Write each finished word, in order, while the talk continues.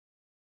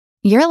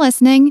You're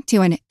listening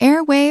to an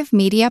Airwave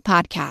Media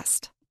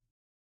Podcast.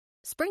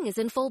 Spring is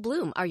in full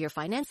bloom. Are your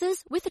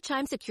finances? With the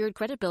Chime Secured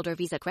Credit Builder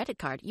Visa Credit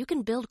Card, you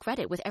can build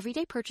credit with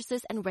everyday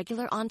purchases and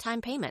regular on-time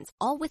payments,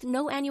 all with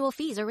no annual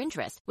fees or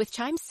interest. With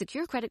Chime's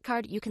Secure Credit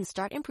Card, you can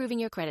start improving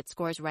your credit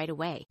scores right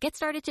away. Get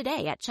started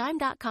today at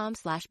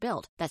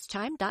chime.com/build. That's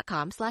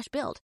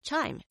chime.com/build.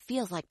 Chime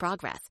feels like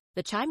progress.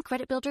 The Chime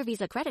Credit Builder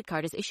Visa Credit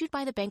Card is issued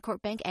by the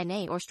Bancorp Bank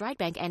N.A. or Stride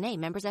Bank N.A.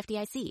 members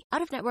FDIC.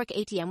 Out-of-network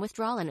ATM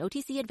withdrawal and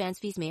OTC advance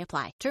fees may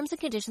apply. Terms and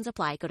conditions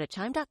apply. Go to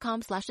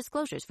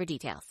chime.com/disclosures for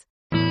details.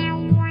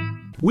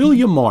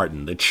 William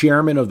Martin, the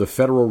chairman of the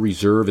Federal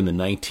Reserve in the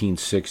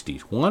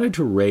 1960s, wanted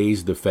to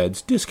raise the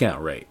Fed's discount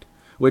rate,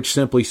 which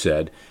simply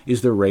said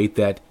is the rate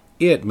that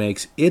it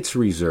makes its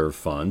reserve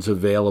funds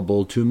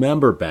available to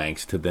member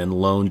banks to then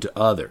loan to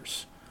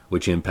others,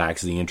 which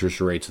impacts the interest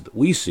rates that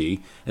we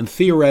see and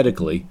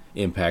theoretically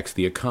impacts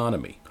the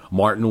economy.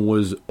 Martin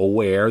was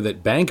aware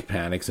that bank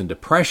panics and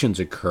depressions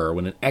occur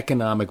when an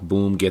economic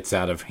boom gets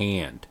out of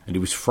hand, and he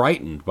was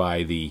frightened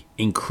by the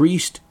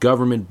increased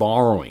government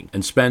borrowing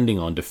and spending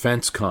on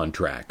defense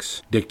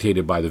contracts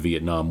dictated by the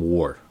Vietnam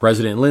War.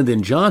 President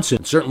Lyndon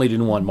Johnson certainly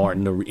didn't want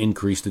Martin to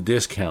increase the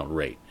discount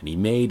rate, and he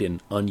made an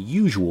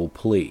unusual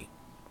plea.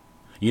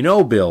 "You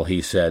know, Bill,"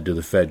 he said to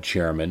the Fed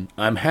chairman,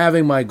 "I'm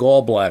having my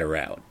gallbladder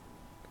out."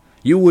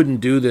 "You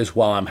wouldn't do this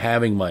while I'm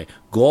having my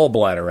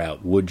gallbladder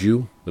out, would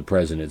you?" the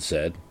president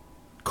said.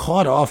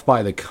 Caught off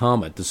by the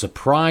comment, the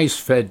surprised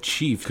Fed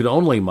chief could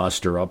only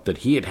muster up that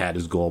he had had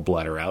his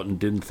gallbladder out and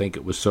didn't think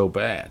it was so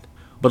bad.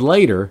 But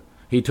later,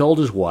 he told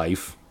his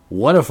wife,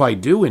 "What if I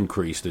do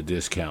increase the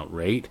discount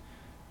rate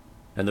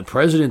and the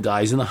president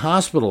dies in the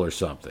hospital or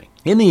something?"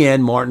 In the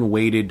end, Martin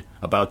waited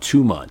about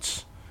 2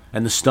 months,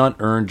 and the stunt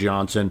earned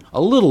Johnson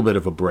a little bit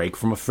of a break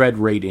from a Fed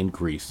rate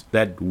increase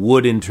that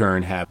would in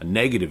turn have a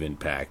negative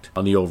impact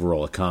on the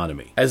overall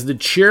economy. As the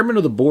chairman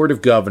of the Board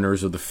of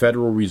Governors of the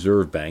Federal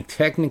Reserve Bank,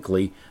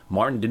 technically,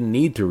 Martin didn't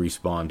need to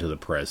respond to the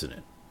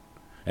president.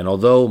 And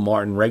although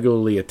Martin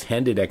regularly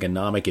attended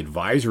economic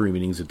advisory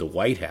meetings at the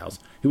White House,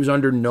 he was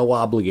under no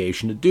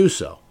obligation to do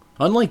so.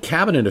 Unlike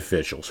cabinet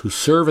officials who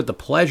serve at the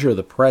pleasure of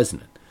the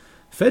president,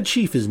 Fed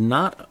chief is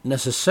not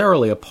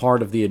necessarily a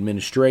part of the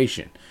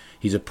administration.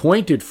 He's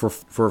appointed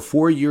for a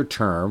 4-year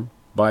term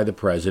by the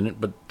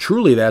president, but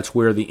truly that's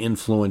where the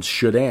influence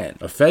should end.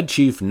 A Fed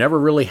chief never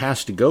really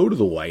has to go to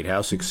the White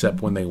House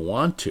except when they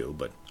want to,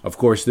 but of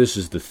course this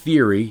is the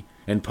theory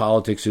and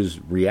politics is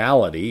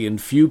reality,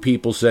 and few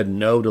people said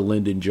no to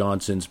Lyndon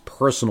Johnson's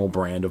personal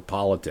brand of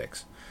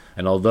politics.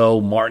 And although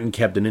Martin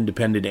kept an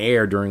independent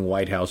air during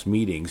White House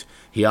meetings,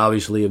 he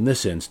obviously in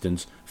this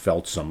instance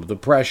felt some of the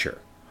pressure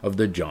of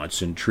the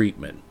Johnson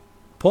treatment.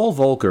 Paul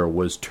Volcker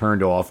was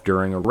turned off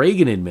during a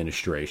Reagan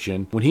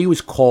administration when he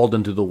was called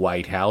into the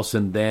White House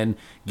and then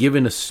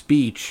given a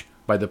speech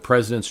by the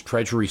president's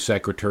Treasury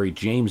Secretary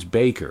James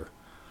Baker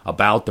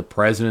about the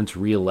president's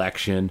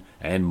re-election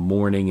and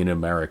mourning in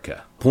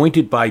America.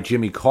 Appointed by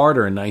Jimmy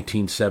Carter in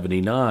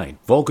 1979,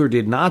 Volcker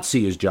did not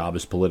see his job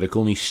as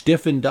political, and he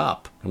stiffened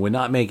up and would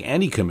not make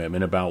any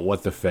commitment about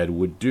what the Fed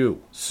would do.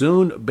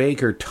 Soon,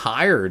 Baker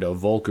tired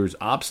of Volcker's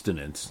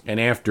obstinance, and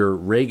after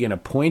Reagan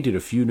appointed a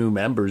few new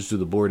members to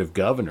the Board of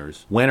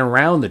Governors, went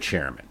around the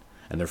chairman,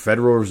 and the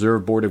Federal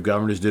Reserve Board of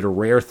Governors did a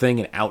rare thing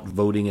in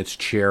outvoting its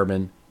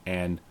chairman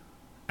and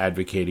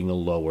advocating a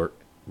lower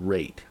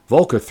rate.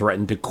 Volcker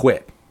threatened to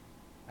quit,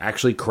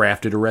 actually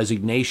crafted a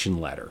resignation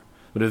letter,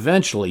 but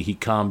eventually he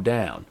calmed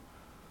down,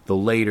 though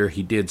later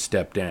he did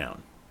step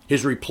down.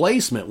 His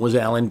replacement was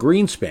Alan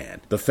Greenspan,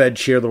 the Fed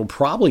chair that will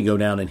probably go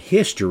down in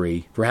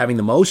history for having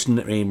the most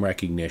name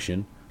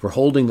recognition, for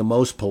holding the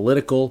most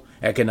political,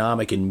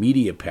 economic, and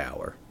media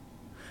power.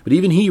 But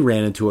even he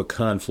ran into a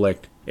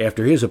conflict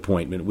after his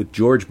appointment with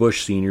George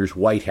Bush Sr.'s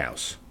White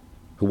House,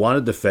 who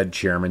wanted the Fed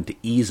chairman to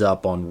ease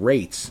up on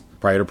rates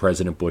prior to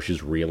President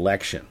Bush's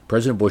re-election.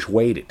 President Bush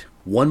waited.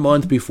 1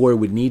 month before he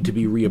would need to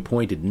be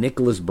reappointed,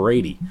 Nicholas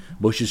Brady,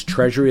 Bush's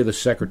Treasury of the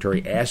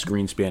Secretary, asked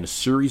Greenspan a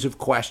series of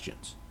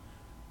questions,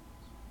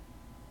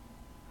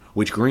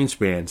 which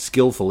Greenspan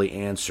skillfully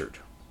answered.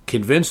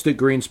 Convinced that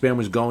Greenspan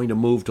was going to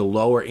move to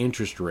lower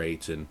interest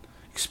rates and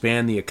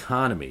expand the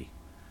economy,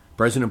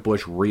 President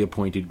Bush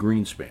reappointed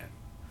Greenspan.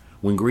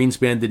 When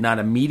Greenspan did not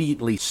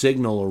immediately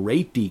signal a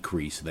rate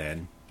decrease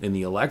then, in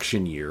the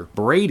election year,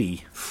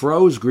 Brady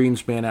froze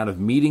Greenspan out of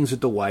meetings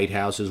at the White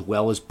House as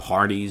well as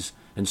parties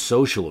and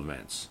social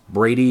events.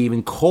 Brady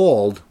even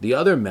called the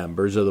other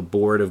members of the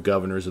Board of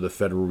Governors of the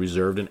Federal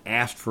Reserve and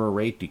asked for a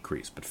rate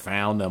decrease, but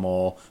found them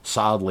all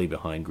solidly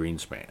behind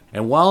Greenspan.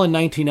 And while in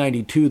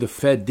 1992 the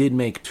Fed did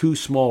make 2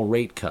 small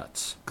rate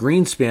cuts,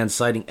 Greenspan,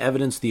 citing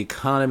evidence the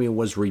economy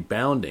was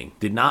rebounding,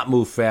 did not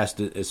move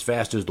as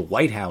fast as the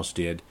White House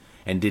did,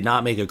 and did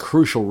not make a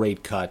crucial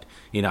rate cut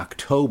in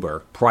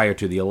October prior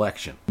to the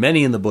election.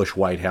 Many in the Bush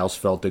White House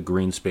felt that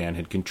Greenspan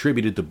had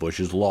contributed to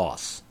Bush's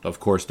loss. Of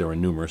course, there were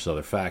numerous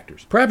other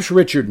factors. Perhaps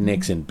Richard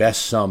Nixon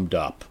best summed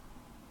up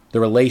the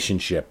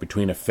relationship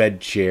between a Fed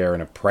chair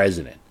and a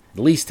president, at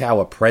least how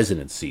a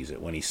president sees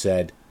it, when he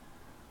said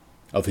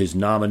of his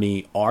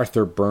nominee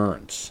Arthur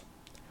Burns,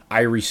 I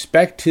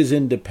respect his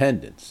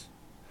independence.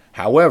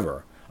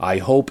 However, I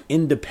hope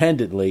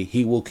independently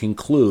he will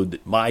conclude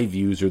that my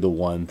views are the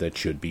ones that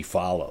should be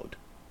followed.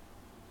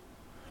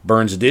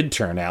 Burns did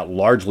turn out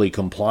largely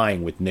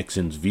complying with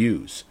Nixon's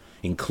views,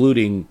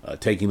 including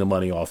taking the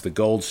money off the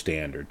gold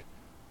standard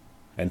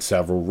and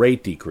several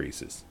rate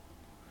decreases.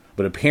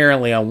 But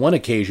apparently on one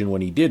occasion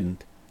when he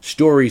didn't,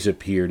 stories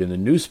appeared in the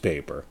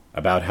newspaper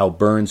about how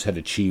Burns had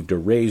achieved a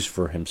raise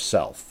for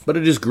himself. But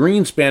it is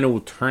Greenspan who will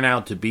turn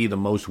out to be the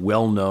most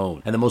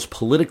well-known and the most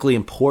politically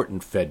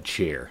important Fed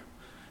chair.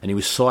 And he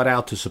was sought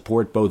out to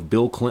support both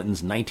Bill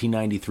Clinton's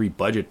 1993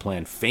 budget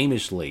plan,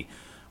 famously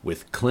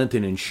with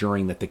Clinton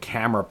ensuring that the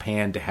camera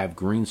panned to have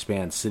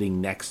Greenspan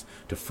sitting next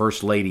to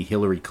First Lady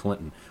Hillary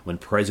Clinton when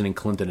President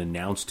Clinton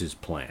announced his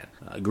plan.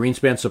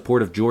 Greenspan's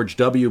support of George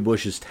W.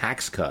 Bush's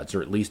tax cuts,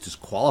 or at least his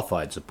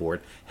qualified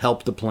support,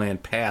 helped the plan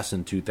pass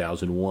in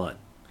 2001.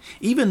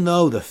 Even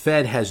though the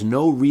Fed has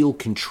no real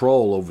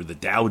control over the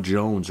Dow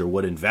Jones or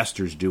what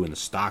investors do in the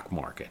stock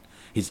market,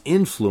 his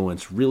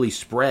influence really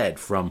spread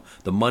from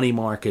the money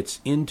markets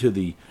into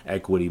the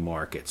equity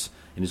markets,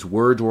 and his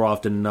words were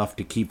often enough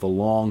to keep a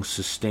long,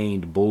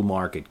 sustained bull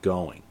market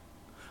going.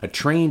 A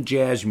trained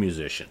jazz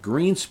musician,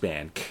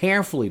 Greenspan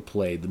carefully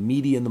played the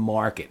media in the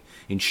market,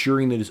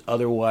 ensuring that his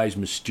otherwise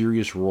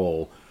mysterious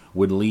role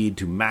would lead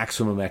to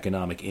maximum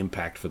economic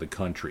impact for the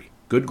country.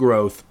 Good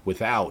growth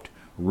without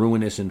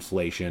ruinous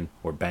inflation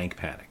or bank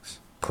panics.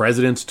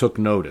 Presidents took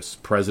notice,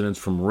 presidents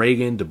from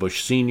Reagan to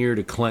Bush Sr.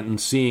 to Clinton,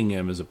 seeing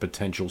him as a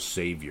potential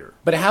savior.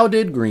 But how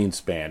did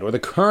Greenspan, or the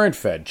current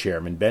Fed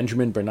chairman,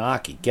 Benjamin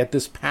Bernanke, get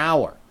this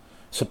power?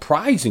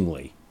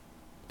 Surprisingly,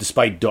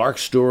 despite dark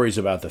stories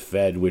about the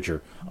Fed, which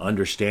are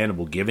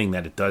understandable given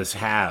that it does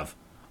have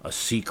a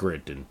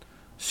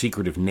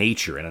secretive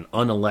nature and an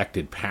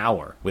unelected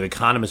power, with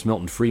economist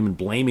Milton Friedman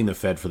blaming the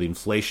Fed for the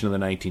inflation of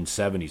the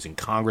 1970s and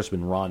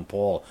Congressman Ron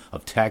Paul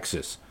of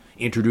Texas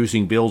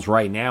introducing bills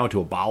right now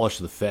to abolish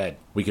the Fed.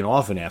 We can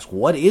often ask,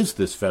 what is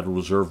this Federal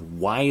Reserve?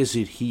 Why is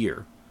it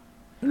here?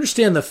 To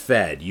understand the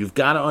Fed, you've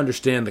got to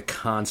understand the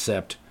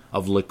concept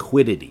of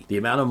liquidity, the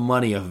amount of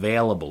money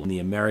available in the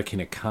American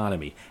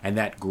economy, and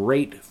that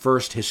great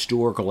first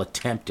historical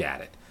attempt at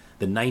it,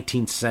 the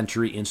 19th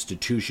century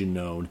institution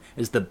known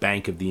as the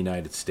Bank of the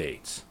United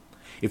States.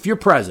 If you're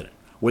president,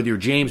 whether you're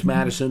James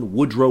Madison,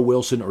 Woodrow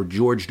Wilson, or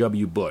George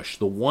W. Bush,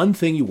 the one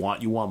thing you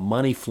want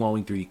money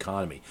flowing through the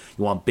economy.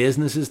 You want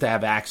businesses to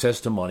have access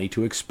to money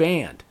to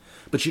expand.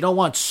 But you don't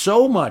want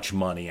so much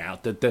money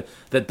out that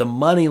the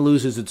money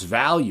loses its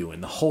value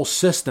and the whole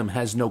system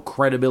has no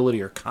credibility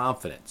or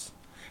confidence.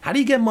 How do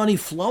you get money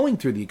flowing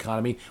through the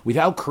economy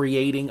without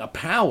creating a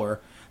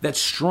power that's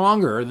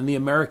stronger than the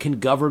American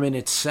government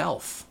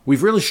itself?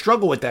 We've really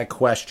struggled with that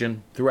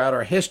question throughout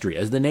our history.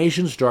 As the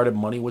nation started,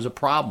 money was a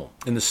problem.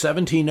 In the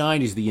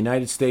 1790s, the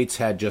United States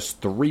had just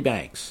 3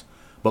 banks,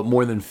 but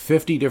more than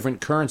 50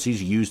 different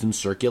currencies used in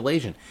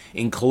circulation,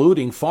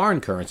 including foreign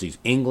currencies,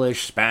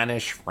 English,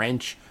 Spanish,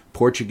 French,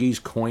 Portuguese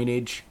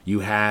coinage. You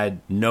had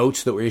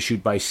notes that were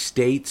issued by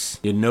states,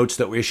 you had notes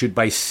that were issued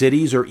by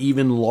cities, or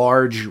even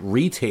large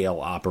retail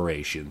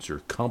operations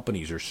or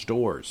companies or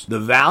stores. The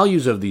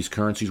values of these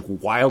currencies were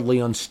wildly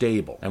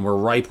unstable and were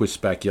ripe with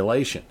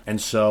speculation. And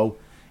so,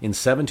 in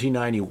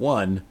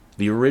 1791,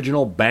 the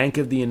original Bank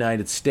of the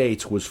United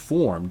States was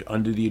formed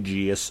under the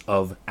aegis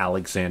of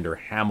Alexander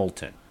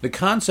Hamilton. The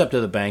concept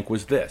of the bank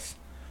was this: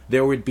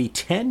 there would be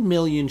 10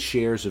 million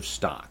shares of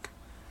stock.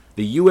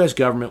 The U.S.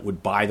 government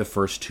would buy the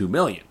first 2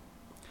 million.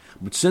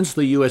 But since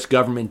the U.S.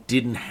 government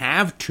didn't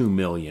have 2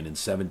 million in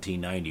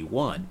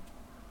 1791,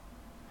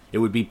 it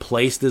would be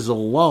placed as a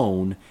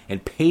loan,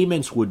 and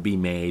payments would be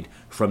made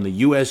from the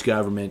U.S.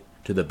 government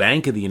to the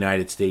Bank of the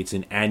United States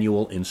in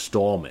annual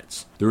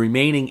installments. The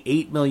remaining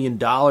 $8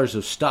 million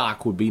of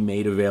stock would be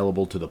made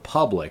available to the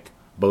public,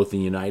 both in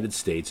the United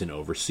States and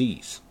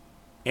overseas.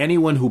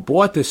 Anyone who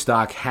bought this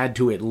stock had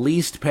to at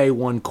least pay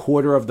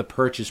 1/4 of the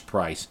purchase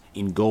price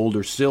in gold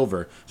or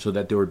silver so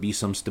that there would be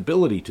some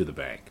stability to the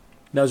bank.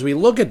 Now, as we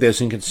look at this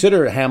and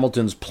consider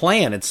Hamilton's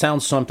plan, it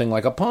sounds something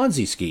like a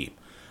Ponzi scheme.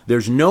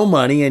 There's no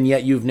money, and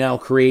yet you've now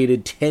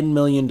created $10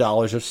 million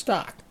of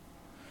stock.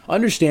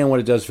 Understand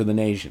what it does for the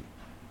nation.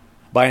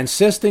 By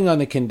insisting on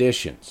the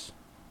conditions,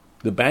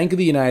 the Bank of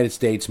the United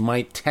States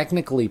might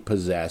technically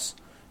possess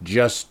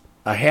just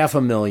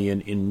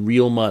 $500,000 in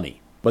real money.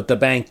 But the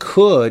bank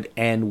could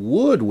and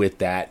would, with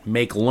that,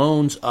 make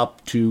loans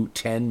up to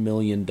 $10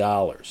 million.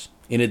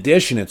 In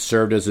addition, it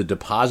served as a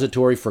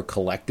depository for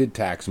collected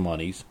tax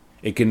monies.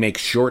 It can make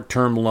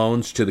short-term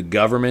loans to the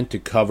government to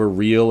cover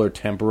real or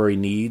temporary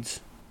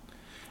needs.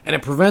 And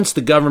it prevents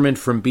the government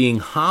from being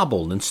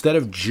hobbled. Instead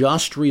of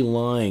just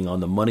relying on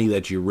the money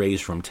that you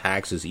raise from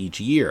taxes each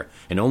year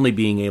and only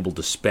being able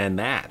to spend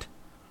that.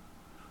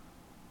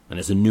 And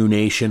as a new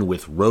nation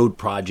with road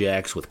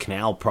projects, with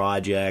canal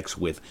projects,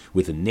 with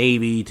a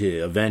Navy to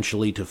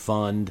eventually to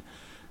fund,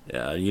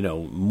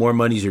 more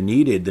monies are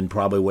needed than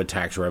probably what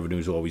tax revenue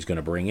is always going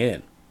to bring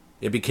in.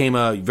 It became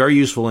a very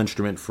useful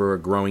instrument for a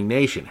growing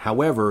nation.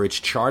 However,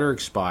 its charter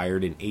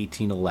expired in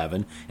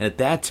 1811, and at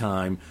that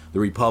time, the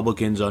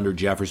Republicans under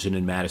Jefferson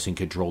and Madison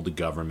controlled the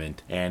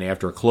government, and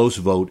after a close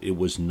vote, it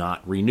was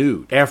not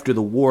renewed. After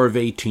the War of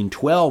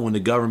 1812, when the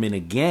government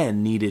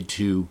again needed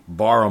to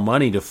borrow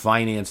money to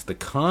finance the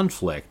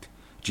conflict,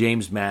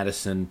 James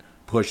Madison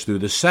pushed through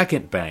the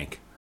second bank.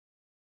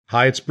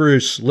 Hi, it's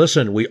Bruce.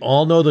 Listen, we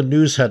all know the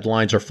news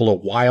headlines are full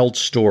of wild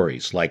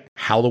stories, like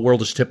how the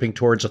world is tipping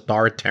towards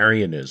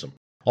authoritarianism,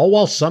 all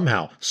while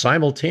somehow,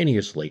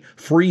 simultaneously,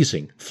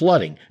 freezing,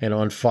 flooding, and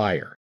on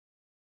fire.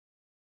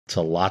 It's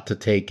a lot to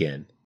take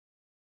in.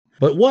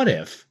 But what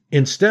if,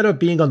 instead of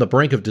being on the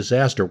brink of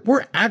disaster,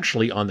 we're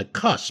actually on the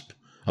cusp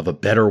of a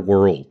better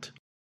world?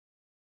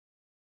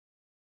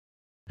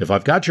 If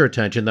I've got your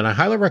attention, then I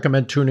highly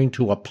recommend tuning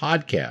to a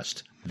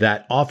podcast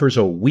that offers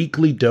a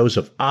weekly dose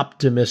of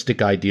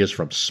optimistic ideas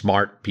from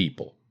smart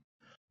people.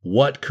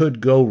 What Could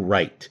Go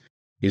Right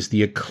is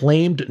the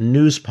acclaimed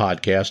news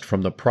podcast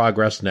from the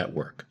Progress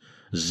Network.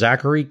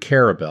 Zachary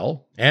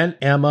Karabell and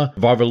Emma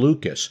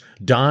Varvaloucas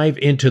dive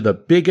into the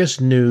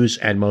biggest news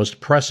and most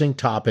pressing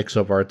topics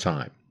of our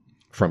time,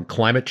 from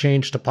climate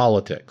change to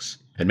politics,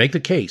 and make the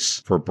case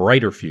for a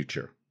brighter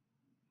future.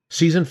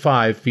 Season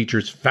 5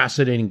 features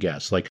fascinating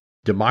guests like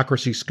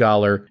democracy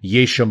scholar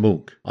Yesha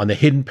Mounk on the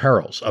hidden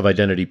perils of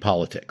identity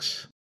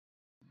politics,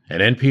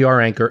 and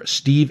NPR anchor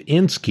Steve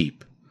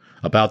Inskeep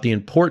about the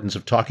importance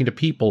of talking to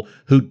people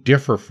who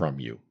differ from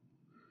you,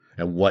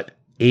 and what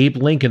Abe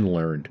Lincoln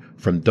learned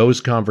from those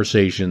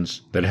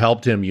conversations that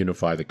helped him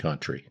unify the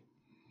country.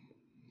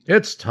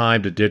 It's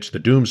time to ditch the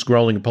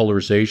doom-scrolling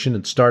polarization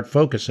and start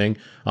focusing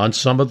on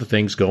some of the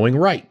things going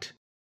right.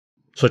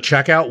 So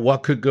check out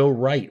What Could Go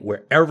Right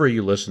wherever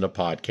you listen to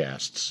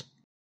podcasts.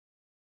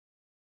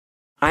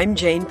 I'm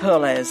Jane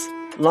Perlez,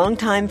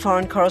 longtime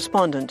foreign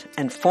correspondent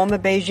and former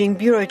Beijing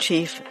bureau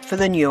chief for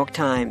the New York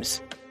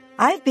Times.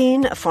 I've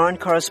been a foreign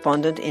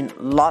correspondent in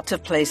lots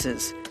of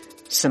places: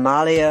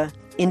 Somalia,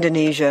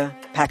 Indonesia,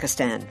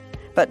 Pakistan,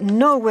 but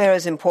nowhere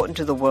as important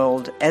to the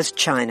world as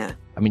China.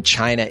 I mean,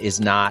 China is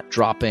not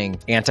dropping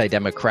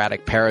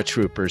anti-democratic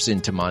paratroopers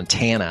into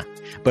Montana.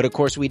 But of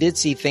course, we did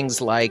see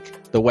things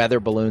like the weather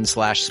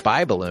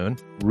balloon/spy balloon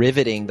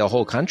riveting the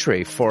whole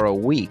country for a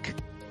week.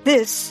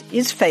 This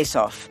is Face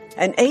Off,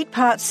 an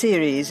 8-part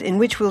series in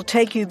which we'll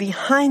take you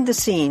behind the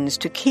scenes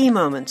to key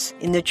moments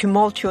in the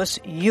tumultuous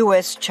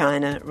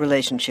U.S.-China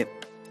relationship.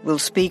 We'll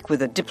speak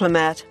with a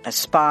diplomat, a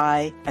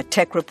spy, a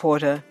tech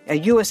reporter, a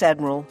U.S.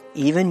 admiral,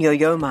 even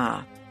Yo-Yo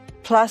Ma.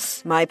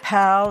 Plus, my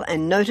pal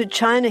and noted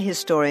China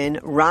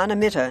historian Rana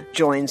Mitter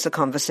joins the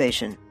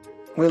conversation.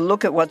 We'll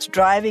look at what's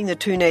driving the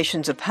two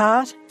nations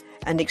apart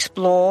and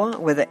explore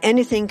whether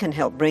anything can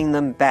help bring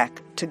them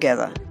back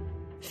together.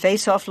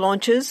 Face Off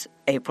launches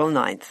April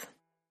 9th.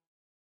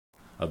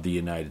 Of the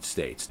United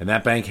States. And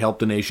that bank helped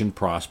the nation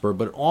prosper,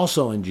 but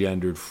also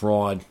engendered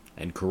fraud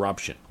and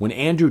corruption. When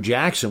Andrew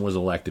Jackson was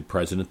elected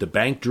president, the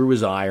bank drew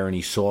his ire and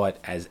he saw it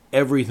as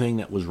everything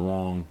that was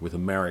wrong with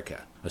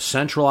America. A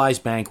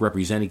centralized bank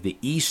representing the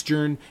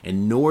eastern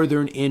and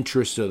northern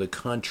interests of the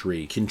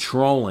country,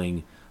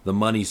 controlling the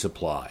money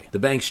supply. The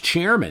bank's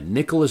chairman,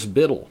 Nicholas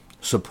Biddle,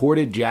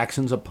 supported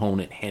Jackson's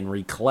opponent,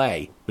 Henry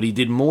Clay, but he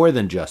did more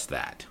than just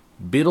that.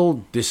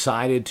 Biddle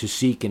decided to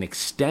seek an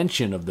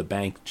extension of the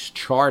bank's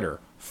charter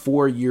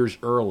 4 years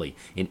early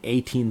in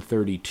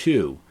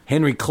 1832.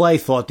 Henry Clay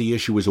thought the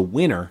issue was a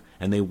winner,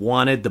 and they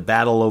wanted the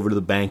battle over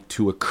the bank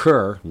to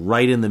occur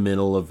right in the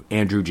middle of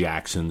Andrew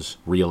Jackson's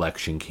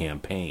re-election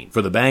campaign.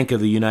 For the Bank of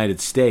the United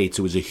States,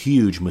 it was a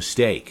huge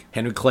mistake.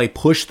 Henry Clay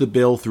pushed the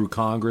bill through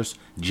Congress,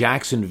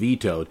 Jackson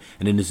vetoed,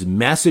 and in his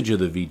message of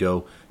the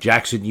veto,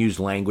 Jackson used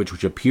language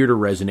which appeared to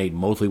resonate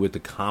mostly with the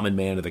common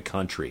man of the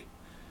country,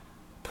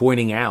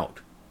 pointing out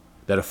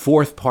that a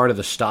fourth part of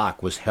the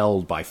stock was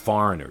held by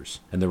foreigners,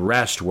 and the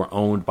rest were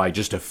owned by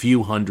just a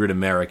few hundred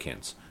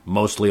Americans,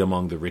 mostly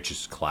among the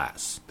richest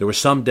class. There was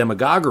some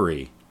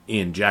demagoguery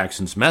in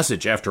Jackson's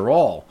message. After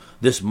all,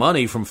 this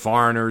money from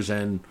foreigners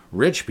and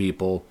rich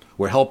people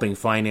were helping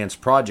finance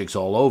projects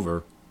all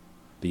over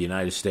the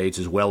United States,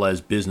 as well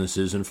as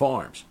businesses and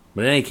farms.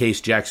 But in any case,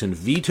 Jackson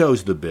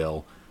vetoes the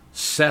bill,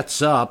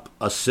 sets up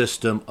a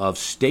system of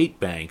state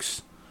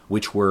banks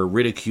which were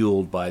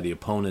ridiculed by the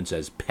opponents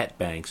as pet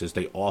banks, as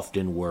they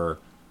often were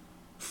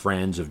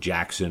friends of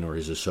Jackson or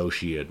his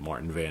associate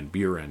Martin Van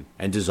Buren,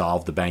 and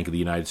dissolved the Bank of the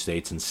United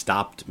States and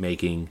stopped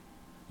making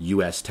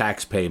U.S.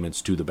 tax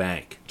payments to the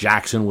bank.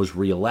 Jackson was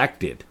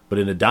reelected, but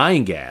in a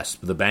dying gasp,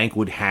 the bank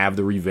would have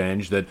the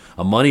revenge that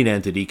a moneyed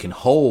entity can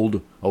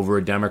hold over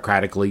a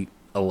democratically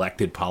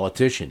elected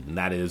politician, and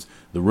that is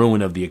the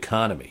ruin of the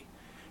economy.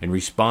 In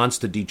response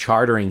to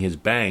dechartering his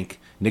bank,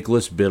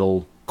 Nicholas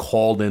Biddle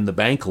called in the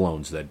bank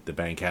loans that the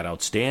bank had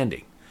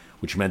outstanding,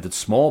 which meant that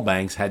small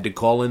banks had to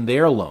call in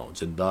their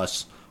loans, and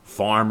thus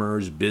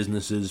farmers,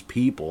 businesses,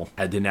 people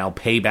had to now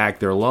pay back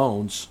their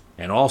loans,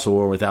 and also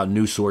were without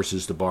new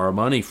sources to borrow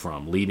money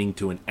from, leading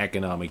to an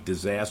economic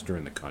disaster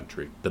in the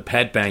country. The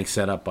pet banks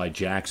set up by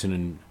Jackson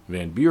and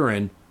Van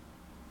Buren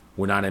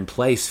were not in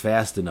place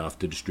fast enough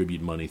to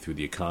distribute money through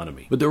the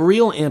economy. But the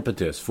real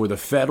impetus for the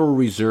Federal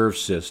Reserve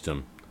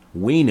System,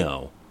 we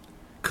know,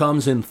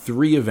 comes in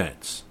three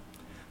events: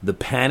 the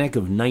Panic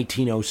of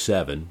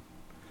 1907,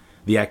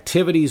 the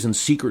activities and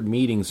secret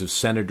meetings of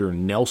Senator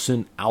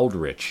Nelson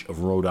Aldrich of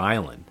Rhode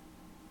Island,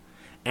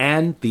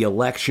 and the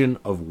election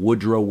of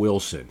Woodrow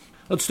Wilson.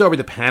 Let's start with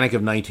the Panic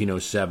of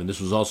 1907. This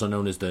was also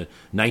known as the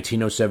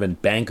 1907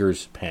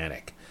 Bankers'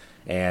 Panic,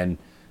 and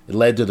it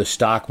led to the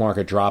stock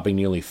market dropping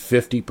nearly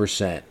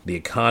 50%, the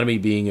economy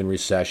being in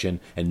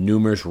recession, and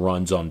numerous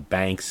runs on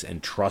banks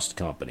and trust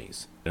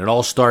companies. And it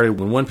all started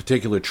when one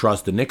particular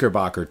trust, the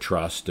Knickerbocker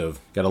Trust,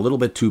 got a little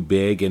bit too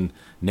big and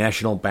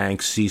national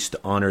banks ceased to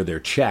honor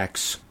their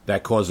checks.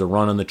 That caused a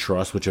run on the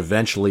trust, which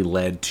eventually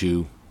led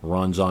to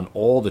runs on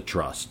all the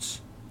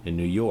trusts in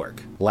New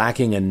York.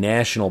 Lacking a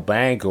national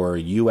bank or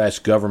U.S.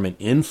 government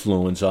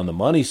influence on the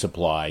money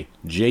supply,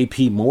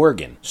 J.P.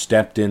 Morgan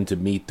stepped in to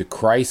meet the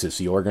crisis.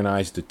 He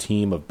organized a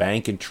team of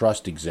bank and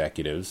trust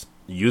executives.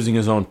 Using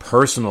his own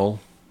personal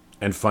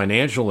and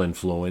financial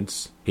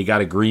influence, he got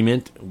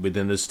agreement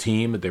within this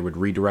team that they would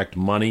redirect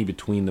money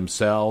between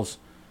themselves,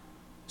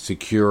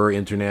 secure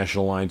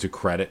international lines of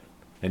credit,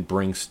 and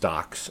bring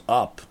stocks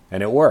up.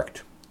 And it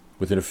worked.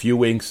 Within a few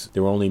weeks,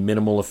 there were only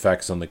minimal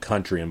effects on the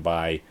country, and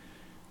by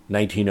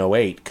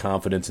 1908,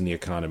 confidence in the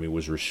economy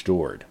was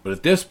restored. But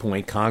at this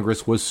point,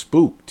 Congress was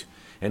spooked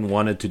and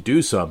wanted to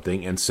do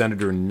something, and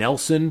Senator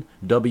Nelson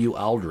W.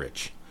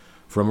 Aldrich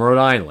from Rhode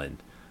Island,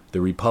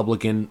 the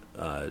Republican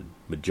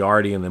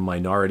majority and the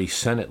minority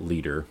Senate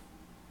leader,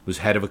 was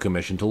head of a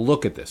commission to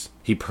look at this.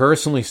 He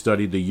personally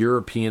studied the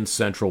European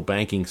central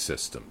banking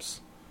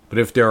systems. But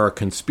if there are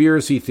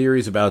conspiracy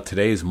theories about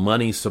today's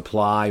money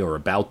supply or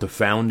about the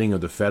founding of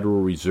the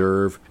Federal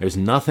Reserve, there's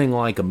nothing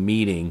like a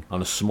meeting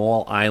on a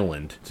small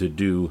island to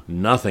do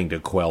nothing to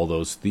quell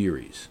those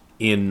theories.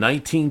 In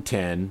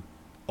 1910,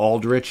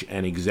 Aldrich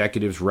and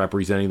executives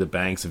representing the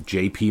banks of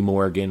J.P.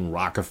 Morgan,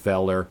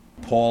 Rockefeller,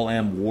 Paul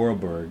M.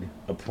 Warburg,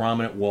 a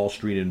prominent Wall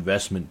Street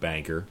investment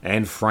banker,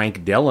 and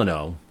Frank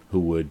Delano, who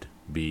would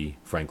be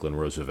Franklin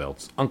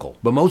Roosevelt's uncle.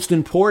 But most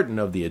important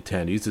of the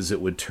attendees, as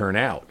it would turn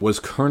out, was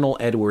Colonel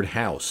Edward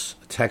House,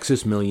 a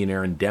Texas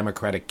millionaire and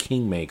Democratic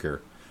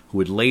kingmaker who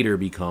would later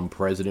become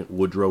President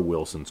Woodrow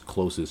Wilson's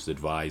closest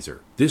advisor.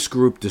 This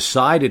group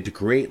decided to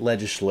create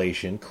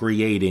legislation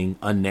creating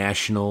a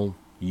national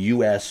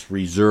U.S.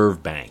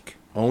 Reserve Bank,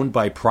 owned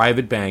by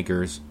private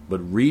bankers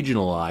but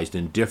regionalized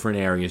in different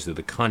areas of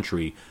the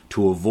country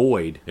to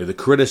avoid the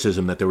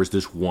criticism that there was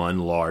this one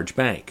large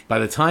bank. By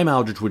the time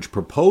Aldrich would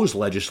propose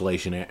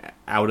legislation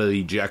out of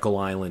the Jekyll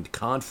Island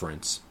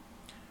Conference,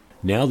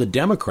 now the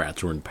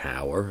Democrats were in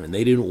power and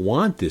they didn't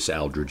want this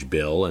Aldrich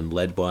bill, and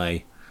led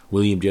by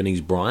William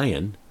Jennings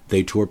Bryan,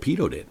 they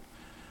torpedoed it.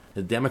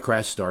 The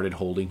Democrats started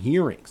holding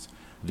hearings.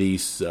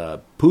 These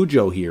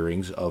Pujo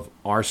hearings of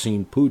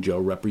Arsene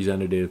Pujo,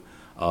 representative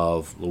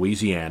of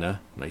Louisiana,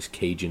 nice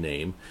Cajun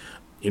name,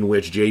 in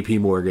which J.P.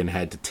 Morgan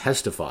had to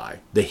testify.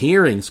 The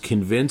hearings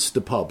convinced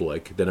the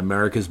public that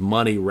America's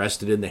money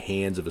rested in the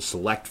hands of a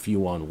select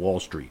few on Wall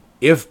Street.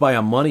 If by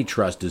a money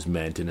trust is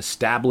meant an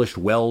established,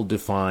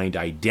 well-defined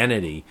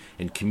identity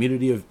and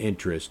community of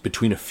interest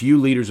between a few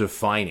leaders of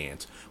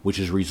finance, which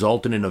has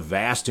resulted in a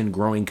vast and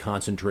growing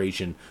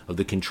concentration of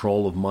the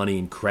control of money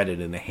and credit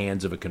in the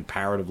hands of a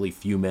comparatively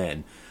few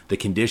men, the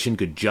condition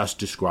could just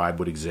describe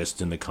what exists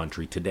in the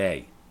country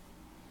today.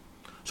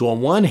 So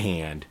on one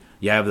hand,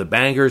 you have the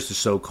bankers, the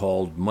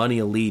so-called money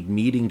elite,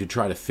 meeting to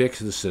try to fix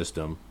the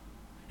system.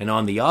 And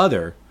on the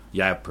other,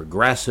 you have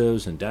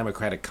progressives and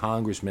Democratic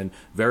congressmen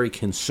very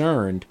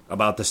concerned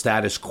about the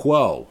status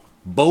quo.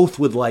 Both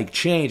would like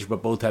change,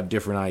 but both have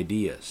different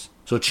ideas.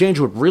 So change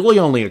would really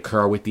only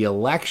occur with the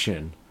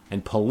election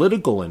and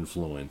political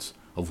influence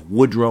of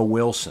Woodrow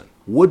Wilson.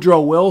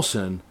 Woodrow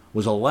Wilson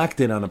was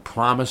elected on a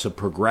promise of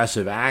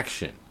progressive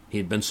action. He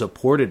had been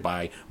supported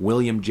by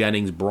William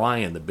Jennings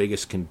Bryan, the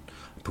biggest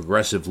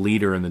progressive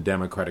leader in the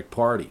Democratic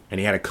Party. And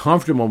he had a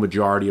comfortable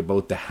majority of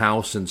both the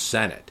House and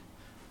Senate.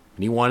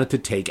 And he wanted to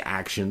take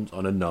action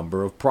on a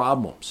number of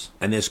problems.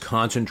 And this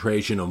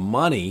concentration of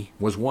money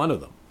was one of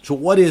them. So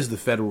what is the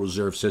Federal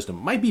Reserve System?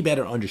 It might be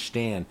better to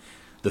understand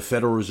the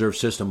Federal Reserve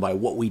System by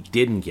what we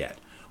didn't get.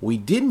 What we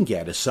didn't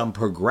get is some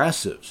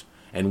progressives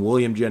and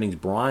William Jennings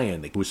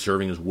Bryan, who was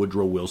serving as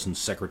Woodrow Wilson's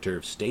Secretary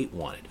of State,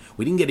 wanted.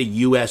 We didn't get a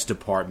U.S.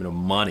 Department of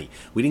Money.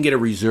 We didn't get a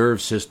reserve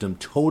system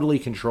totally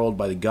controlled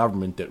by the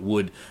government that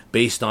would,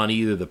 based on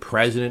either the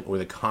president or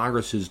the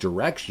Congress's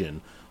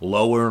direction,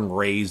 lower and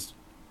raise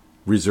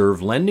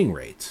reserve lending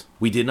rates.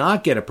 We did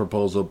not get a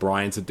proposal,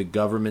 Bryan, that the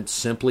government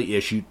simply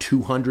issue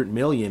 $200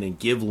 million and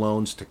give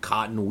loans to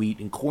cotton, wheat,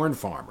 and corn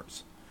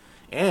farmers.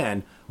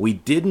 And we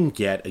didn't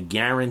get a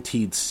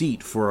guaranteed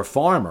seat for a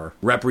farmer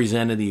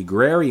representing the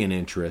agrarian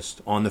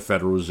interest on the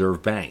Federal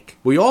Reserve Bank.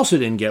 We also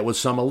didn't get what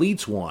some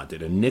elites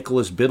wanted, a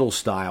Nicholas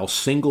Biddle-style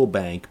single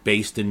bank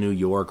based in New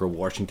York or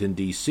Washington,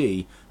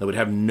 D.C. that would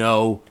have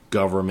no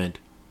government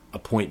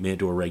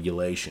appointment or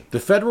regulation. The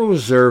Federal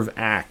Reserve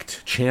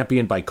Act,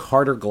 championed by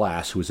Carter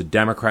Glass, who was a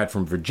Democrat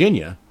from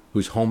Virginia,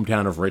 whose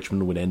hometown of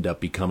Richmond would end up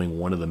becoming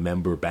one of the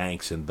member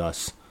banks and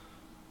thus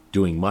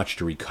doing much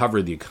to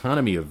recover the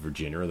economy of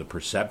Virginia, or the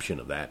perception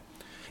of that,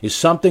 is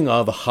something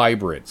of a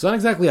hybrid. It's not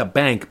exactly a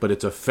bank, but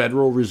it's a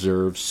Federal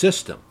Reserve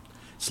system.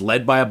 It's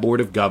led by a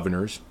board of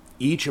governors,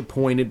 each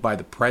appointed by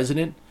the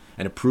president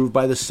and approved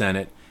by the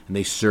Senate, and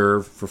they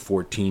serve for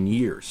 14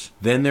 years.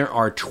 Then there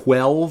are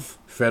 12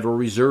 Federal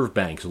Reserve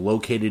banks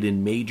located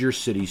in major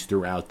cities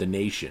throughout the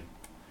nation,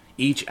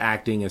 each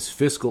acting as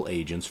fiscal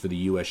agents for the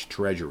U.S.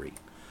 Treasury.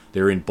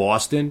 They're in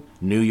Boston,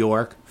 New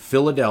York,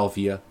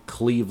 Philadelphia,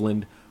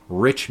 Cleveland,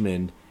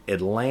 Richmond,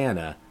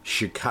 Atlanta,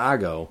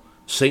 Chicago,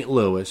 St.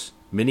 Louis,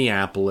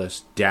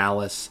 Minneapolis,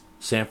 Dallas,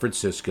 San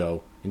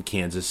Francisco, and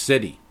Kansas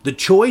City. The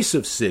choice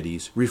of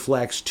cities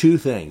reflects two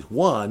things.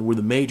 One, were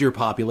the major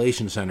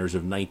population centers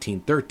of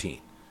 1913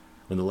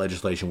 when the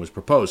legislation was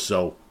proposed.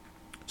 So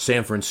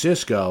San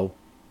Francisco,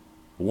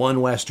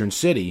 one western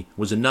city,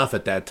 was enough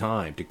at that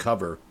time to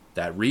cover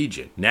that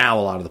region. Now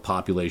a lot of the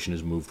population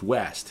has moved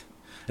west.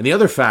 And the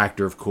other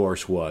factor, of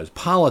course, was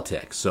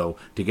politics. So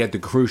to get the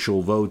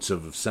crucial votes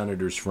of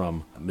senators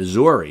from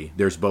Missouri,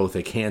 there's both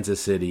a Kansas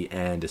City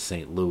and a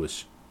St.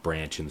 Louis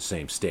branch in the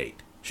same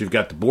state. So you've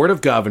got the Board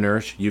of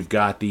Governors, you've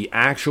got the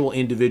actual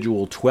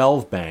individual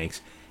 12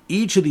 banks.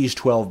 Each of these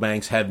 12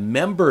 banks have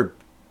member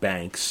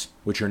banks,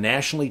 which are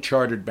nationally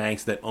chartered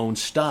banks that own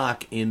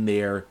stock in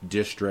their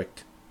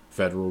district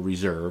Federal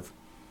Reserve.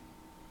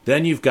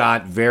 Then you've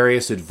got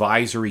various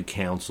advisory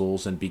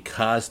councils, and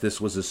because this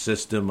was a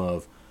system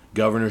of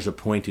governors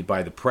appointed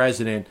by the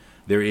president,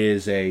 there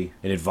is an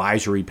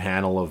advisory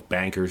panel of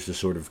bankers to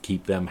sort of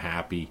keep them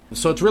happy.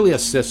 So it's really a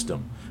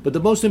system. But the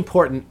most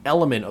important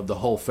element of the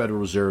whole Federal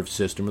Reserve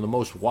system, and the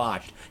most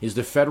watched, is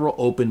the Federal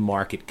Open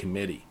Market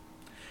Committee.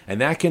 And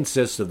that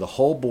consists of the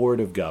whole Board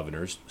of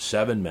Governors,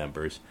 7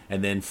 members,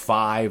 and then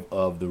 5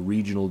 of the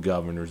regional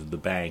governors of the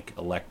bank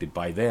elected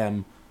by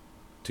them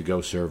to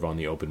go serve on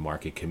the Open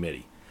Market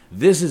Committee.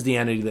 This is the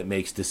entity that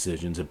makes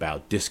decisions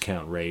about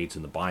discount rates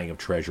and the buying of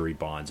treasury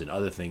bonds and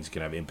other things that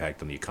can have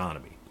impact on the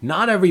economy.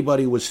 Not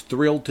everybody was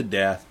thrilled to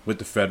death with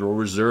the Federal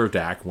Reserve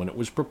Act when it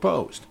was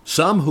proposed.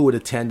 Some who had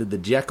attended the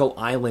Jekyll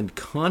Island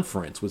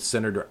Conference with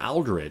Senator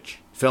Aldrich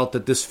felt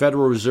that this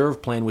Federal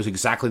Reserve plan was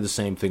exactly the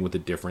same thing with a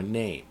different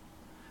name.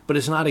 But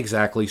it's not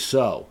exactly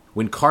so.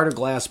 When Carter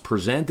Glass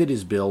presented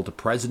his bill to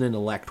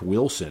President-elect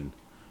Wilson,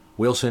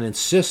 Wilson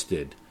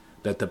insisted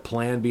that the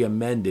plan be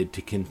amended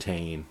to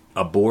contain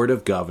a board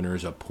of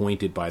governors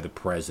appointed by the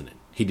president.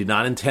 He did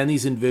not intend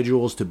these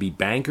individuals to be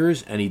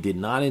bankers, and he did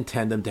not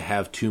intend them to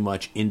have too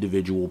much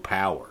individual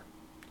power.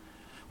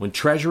 When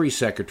Treasury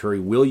Secretary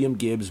William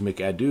Gibbs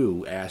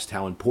McAdoo asked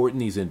how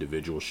important these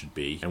individuals should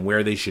be and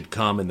where they should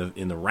come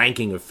in the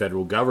ranking of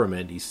federal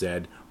government, he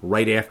said,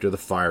 right after the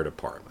fire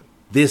department.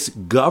 This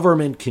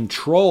government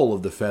control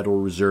of the Federal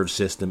Reserve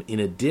System, in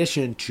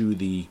addition to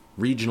the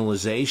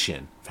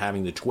regionalization of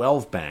having the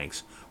 12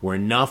 banks, were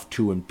enough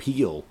to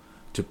appeal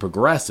to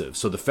progressives.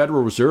 So the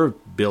Federal Reserve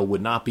Bill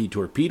would not be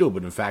torpedoed,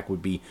 but in fact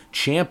would be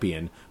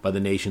championed by the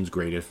nation's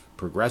greatest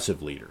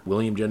progressive leader,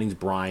 William Jennings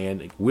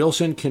Bryan.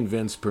 Wilson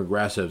convinced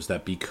progressives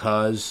that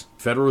because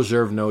Federal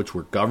Reserve notes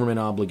were government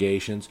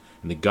obligations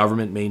and the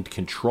government maintained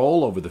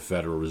control over the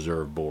Federal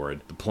Reserve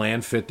Board, the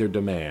plan fit their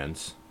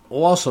demands.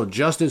 Also,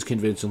 just as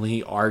convincingly,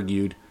 he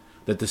argued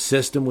that the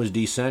system was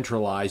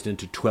decentralized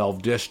into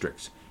 12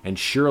 districts and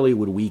surely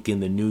would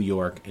weaken the New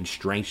York and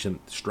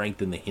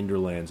strengthen the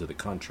hinterlands of the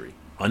country.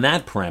 On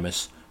that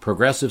premise,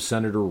 progressive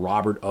Senator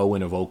Robert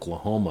Owen of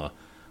Oklahoma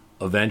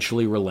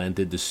eventually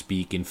relented to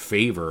speak in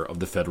favor of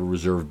the Federal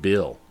Reserve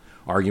Bill,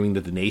 arguing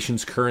that the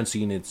nation's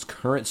currency in its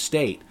current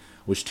state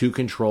was too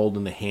controlled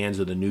in the hands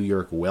of the New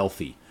York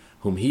wealthy,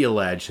 whom he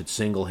alleged had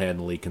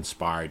single-handedly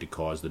conspired to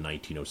cause the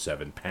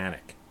 1907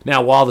 panic.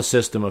 Now, while the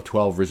system of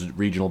 12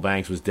 regional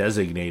banks was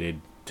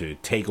designated to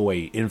take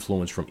away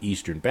influence from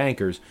Eastern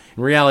bankers,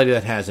 in reality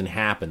that hasn't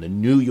happened. The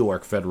New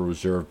York Federal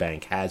Reserve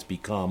Bank has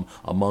become,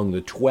 among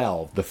the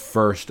 12, the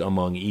first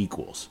among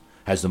equals,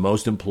 has the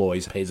most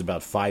employees, pays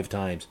about 5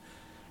 times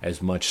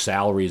as much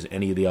salary as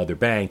any of the other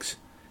banks,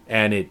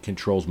 and it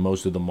controls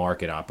most of the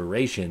market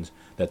operations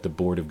that the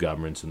Board of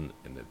Governors and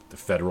the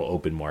Federal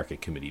Open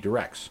Market Committee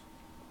directs.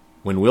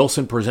 When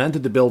Wilson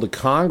presented the bill to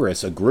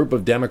Congress, a group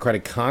of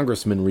Democratic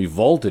congressmen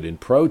revolted in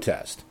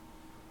protest,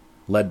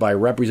 led by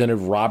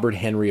Representative Robert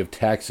Henry of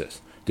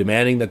Texas,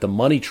 demanding that the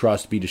money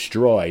trust be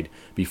destroyed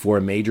before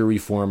a major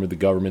reform of the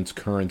government's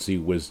currency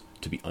was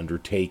to be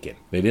undertaken.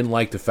 They didn't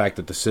like the fact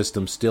that the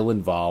system still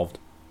involved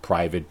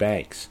private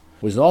banks.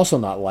 It was also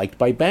not liked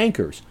by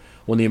bankers.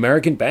 When the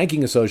American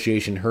Banking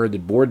Association heard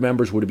that board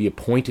members were to be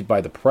appointed by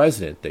the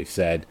president, they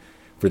said,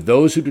 "For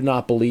those who do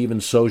not believe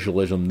in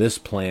socialism, this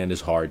plan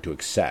is hard to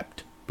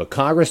accept." But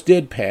Congress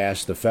did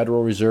pass the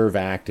Federal Reserve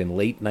Act in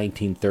late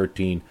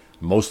 1913,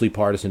 mostly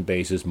partisan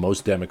basis,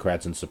 most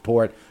Democrats in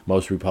support,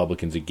 most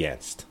Republicans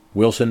against.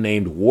 Wilson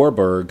named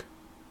Warburg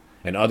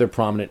and other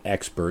prominent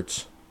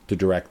experts to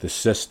direct the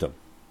system.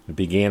 It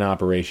began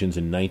operations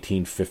in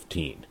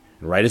 1915.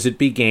 And right as it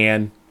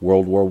began,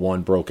 World War I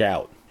broke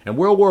out. And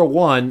World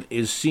War I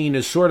is seen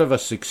as sort of a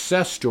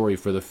success story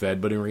for the Fed,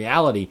 but in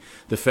reality,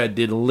 the Fed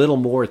did little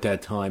more at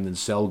that time than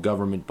sell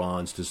government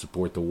bonds to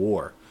support the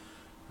war.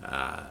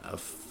 A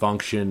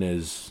function,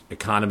 as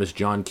economist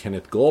John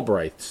Kenneth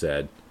Galbraith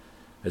said,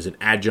 as an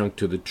adjunct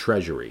to the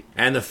Treasury.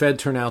 And the Fed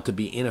turned out to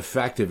be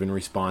ineffective in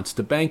response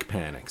to bank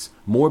panics.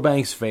 More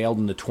banks failed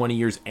in the 20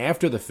 years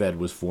after the Fed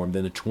was formed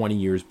than the 20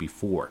 years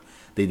before.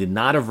 They did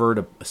not avert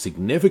a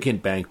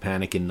significant bank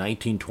panic in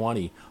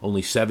 1920,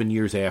 only 7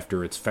 years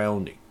after its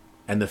founding.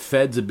 And the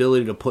Fed's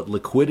ability to put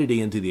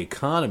liquidity into the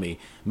economy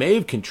may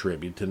have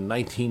contributed to the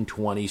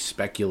 1920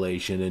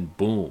 speculation and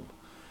boom.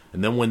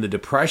 And then when the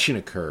Depression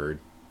occurred,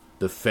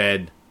 the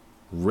Fed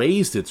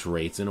raised its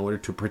rates in order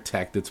to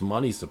protect its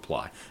money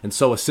supply. And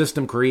so a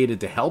system created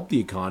to help the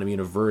economy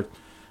and avert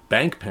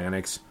bank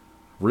panics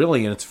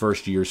really in its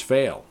first years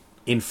failed.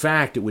 In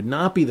fact, it would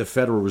not be the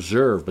Federal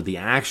Reserve, but the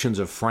actions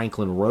of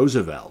Franklin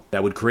Roosevelt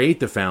that would create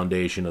the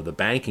foundation of the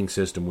banking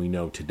system we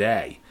know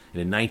today.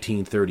 And in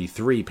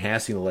 1933,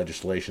 passing the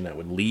legislation that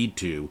would lead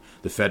to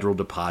the Federal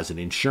Deposit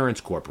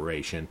Insurance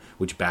Corporation,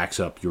 which backs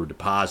up your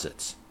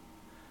deposits.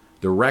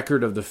 The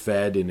record of the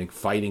Fed in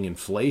fighting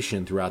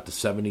inflation throughout the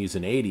 70s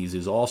and 80s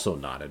is also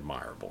not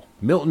admirable.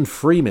 Milton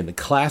Friedman, the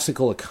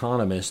classical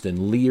economist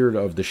and leader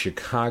of the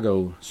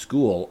Chicago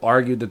School,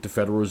 argued that the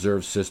Federal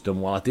Reserve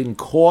System, while it didn't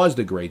cause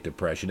the Great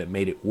Depression, it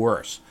made it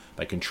worse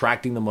by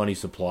contracting the money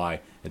supply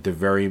at the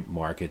very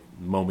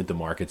moment the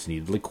markets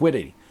needed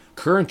liquidity.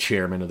 Current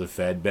chairman of the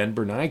Fed, Ben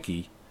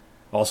Bernanke,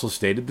 also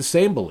stated the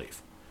same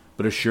belief,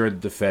 but assured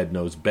that the Fed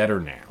knows better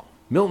now.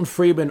 Milton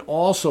Friedman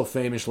also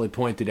famously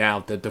pointed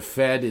out that the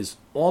Fed is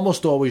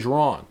almost always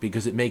wrong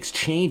because it makes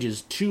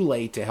changes too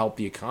late to help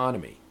the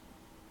economy.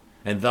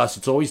 And thus,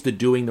 it's always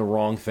doing the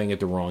wrong thing at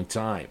the wrong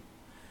time.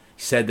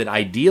 He said that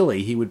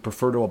ideally he would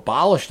prefer to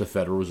abolish the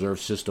Federal Reserve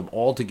System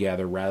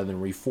altogether rather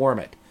than reform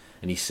it.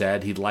 And he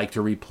said he'd like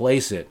to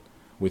replace it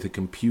with a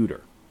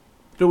computer.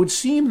 But it would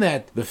seem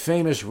that the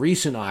famous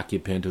recent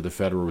occupant of the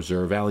Federal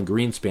Reserve, Alan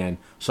Greenspan,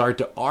 started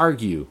to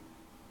argue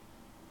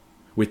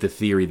with the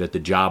theory that the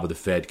job of the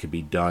Fed could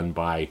be done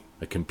by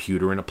a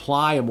computer and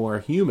apply a more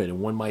human, and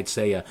one might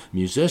say a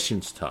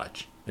musician's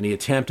touch. And he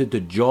attempted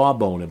to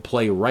jawbone and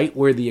play right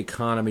where the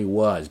economy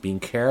was, being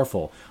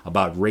careful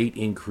about rate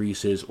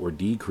increases or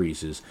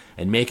decreases,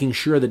 and making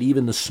sure that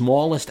even the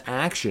smallest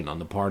action on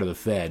the part of the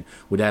Fed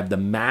would have the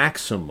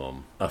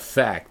maximum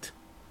effect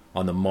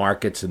on the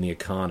markets and the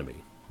economy.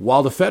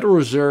 While the Federal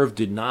Reserve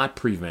did not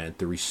prevent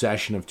the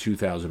recession of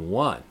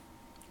 2001,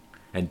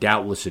 and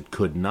doubtless it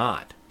could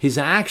not, his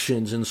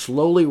actions in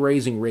slowly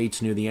raising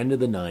rates near the end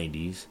of the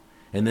 90s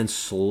and then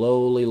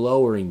slowly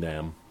lowering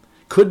them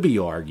could be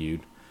argued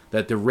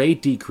that the rate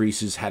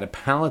decreases had a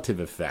palliative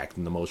effect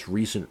in the most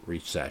recent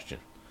recession,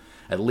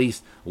 at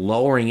least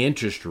lowering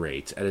interest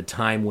rates at a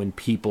time when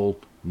people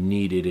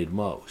needed it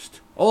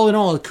most. All in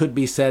all, it could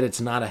be said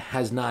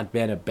has not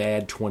been a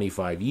bad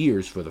 25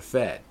 years for the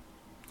Fed.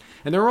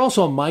 And there are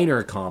also minor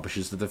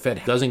accomplishments that the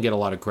Fed doesn't get a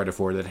lot of credit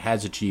for that it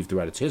has achieved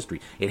throughout its history.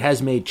 It has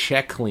made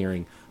check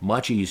clearing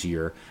much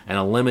easier and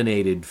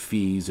eliminated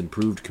fees,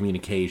 improved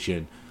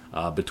communication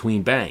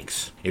between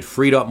banks. It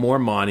freed up more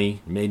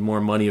money, made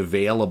more money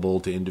available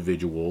to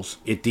individuals.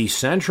 It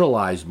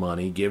decentralized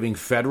money, giving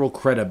federal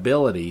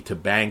credibility to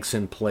banks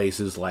in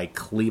places like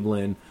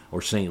Cleveland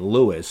or St.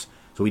 Louis.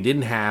 So we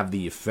didn't have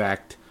the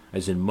effect,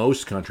 as in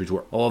most countries,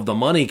 where all of the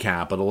money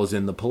capital is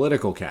in the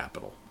political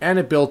capital. And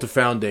it built a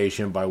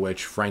foundation by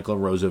which Franklin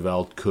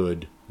Roosevelt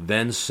could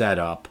then set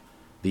up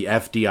the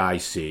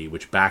FDIC,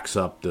 which backs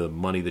up the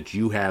money that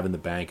you have in the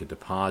bank at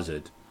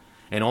deposit,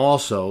 and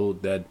also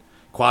that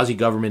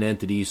quasi-government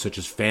entities such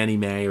as Fannie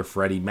Mae or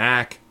Freddie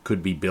Mac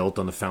could be built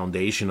on the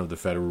foundation of the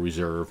Federal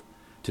Reserve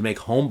to make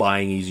home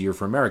buying easier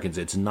for Americans.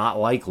 It's not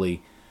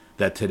likely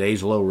that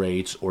today's low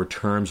rates or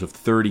terms of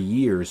 30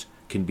 years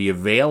can be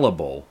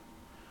available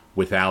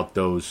without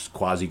those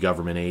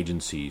quasi-government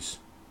agencies.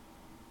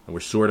 And were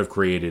sort of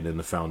created in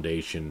the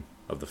foundation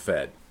of the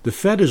Fed. The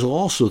Fed has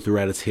also,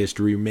 throughout its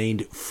history,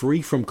 remained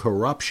free from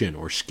corruption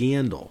or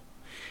scandal.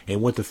 And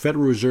what the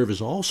Federal Reserve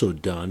has also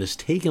done is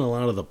taken a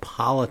lot of the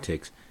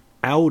politics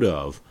out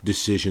of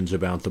decisions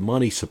about the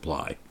money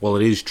supply. While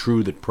it is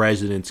true that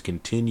presidents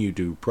continue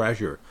to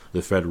pressure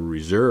the Federal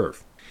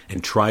Reserve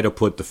and try to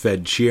put the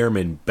Fed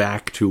chairman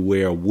back to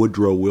where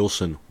Woodrow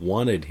Wilson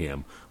wanted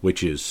him,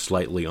 which is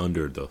slightly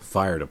under the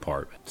fire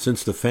department.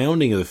 Since the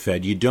founding of the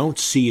Fed, you don't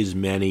see as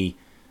many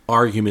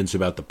arguments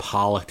about the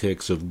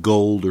politics of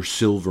gold or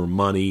silver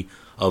money,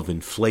 of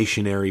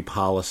inflationary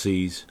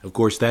policies. Of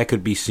course, that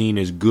could be seen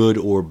as good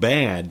or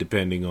bad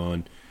depending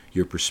on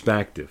your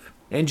perspective.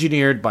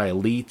 Engineered by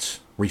elites,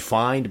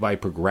 refined by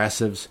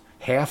progressives,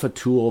 half a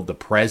tool of the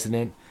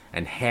president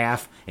and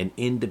half an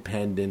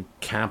independent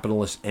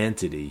capitalist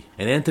entity,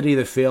 an entity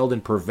that failed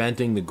in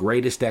preventing the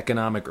greatest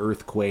economic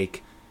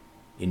earthquake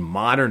in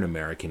modern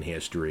American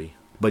history,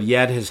 but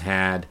yet has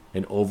had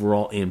an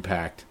overall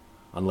impact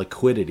on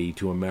liquidity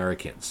to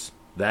Americans.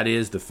 That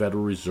is the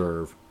Federal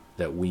Reserve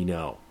that we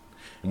know.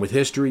 And with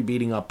history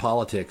beating up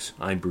politics,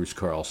 I'm Bruce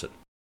Carlson.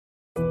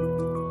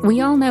 We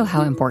all know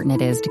how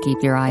important it is to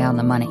keep your eye on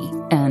the money,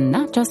 and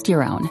not just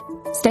your own.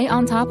 Stay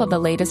on top of the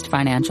latest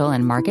financial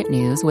and market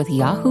news with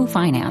Yahoo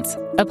Finance,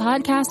 a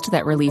podcast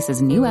that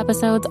releases new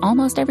episodes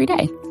almost every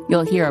day.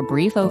 You'll hear a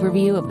brief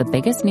overview of the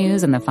biggest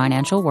news in the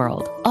financial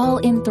world, all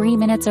in 3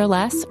 minutes or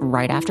less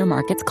right after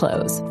markets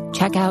close.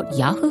 Check out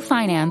Yahoo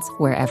Finance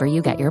wherever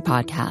you get your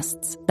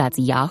podcasts. That's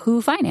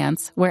Yahoo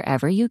Finance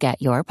wherever you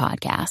get your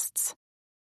podcasts.